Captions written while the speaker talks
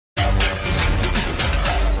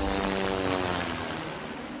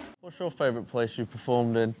What's your favourite place you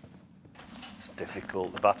performed in? It's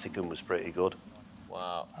difficult. The Vatican was pretty good.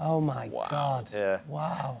 Wow. Oh, my God. Yeah.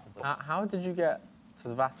 Wow. How did you get to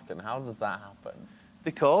the Vatican? How does that happen?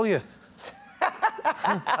 They call you.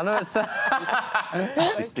 I know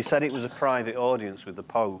it's... They said it was a private audience with the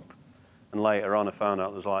Pope, and later on I found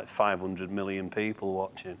out there was like 500 million people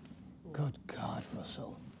watching. Good God,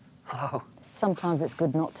 Russell. Hello. Sometimes it's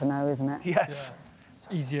good not to know, isn't it? Yes. Yeah. It's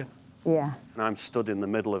easier. Yeah. And I'm stood in the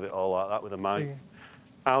middle of it all like that with a mic. Singing.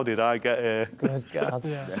 How did I get here? Good God.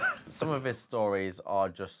 Yeah. Some of his stories are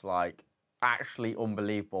just, like, actually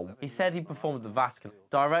unbelievable. He said he performed at the Vatican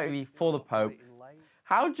directly for the Pope.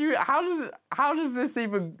 How does this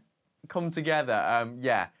even come together?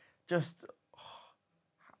 Yeah, just...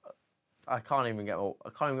 I can't even get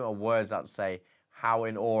my words out to say how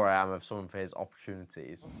in awe I am of some of his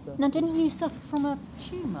opportunities. Now, didn't you suffer from a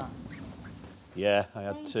tumour? Yeah, I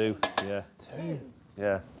had two. Yeah. Two?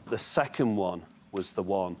 Yeah. The second one was the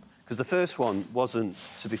one. Because the first one wasn't,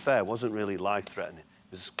 to be fair, wasn't really life-threatening.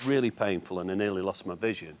 It was really painful and I nearly lost my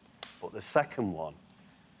vision. But the second one,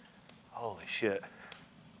 holy shit. I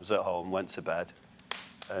was at home, went to bed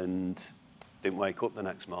and didn't wake up the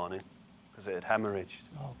next morning because it had hemorrhaged.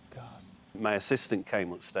 Oh, God. My assistant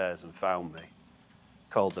came upstairs and found me,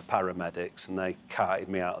 called the paramedics, and they carted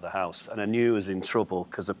me out of the house. And I knew I was in trouble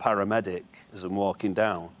because the paramedic, as I'm walking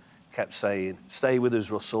down, kept saying, "Stay with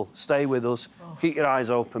us, Russell, stay with us. Oh. Keep your eyes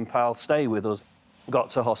open, pal, stay with us." Got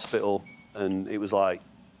to hospital, and it was like,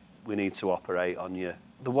 "We need to operate on you."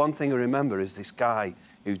 The one thing I remember is this guy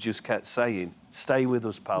who just kept saying, "Stay with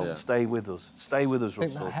us, pal, stay with us, Russell." I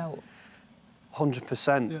think that helped.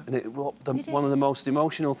 100%. Yeah. And one of the most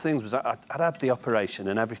emotional things was I'd had the operation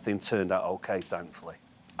and everything turned out OK, thankfully.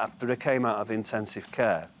 After I came out of intensive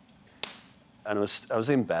care, and I was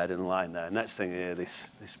in bed and lying there, next thing I hear,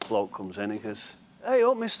 this bloke comes in, he goes, "Hey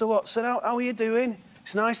up, Mr. Watson, how are you doing?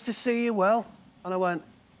 It's nice to see you well." And I went,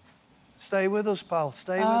 "Stay with us, pal,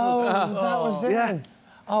 stay with us." That was it? Yeah.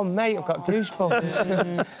 Oh, mate, I've got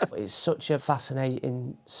goosebumps. It's such a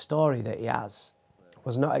fascinating story that he has. I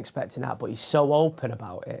was not expecting that, but he's so open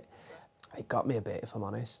about it. It got me a bit, if I'm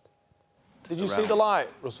honest. Did you see the light,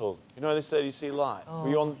 Russell? You know they said you see light. Oh, were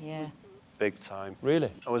you on? Yeah. Big time. Really?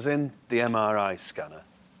 I was in the MRI scanner,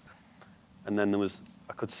 and then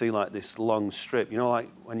I could see like this long strip. You know, like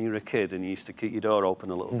when you were a kid and you used to keep your door open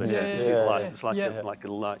a little bit. Yeah, You yeah, see the light. yeah. It's like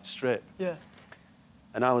a light strip. Yeah.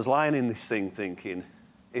 And I was lying in this thing thinking,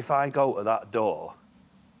 if I go to that door,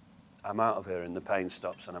 I'm out of here and the pain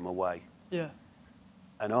stops and I'm away. Yeah.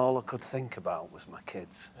 And all I could think about was my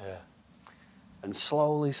kids. Yeah. And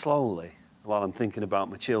slowly, slowly, while I'm thinking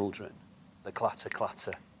about my children, the clatter.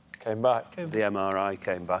 Came back. The MRI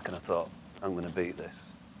came back and I thought, I'm going to beat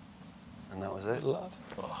this. And that was it. Good lad.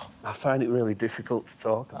 Oh, I find it really difficult to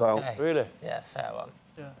talk about. Okay. Really? Yeah, fair one.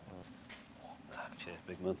 Yeah. Cheers,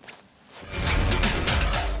 big man.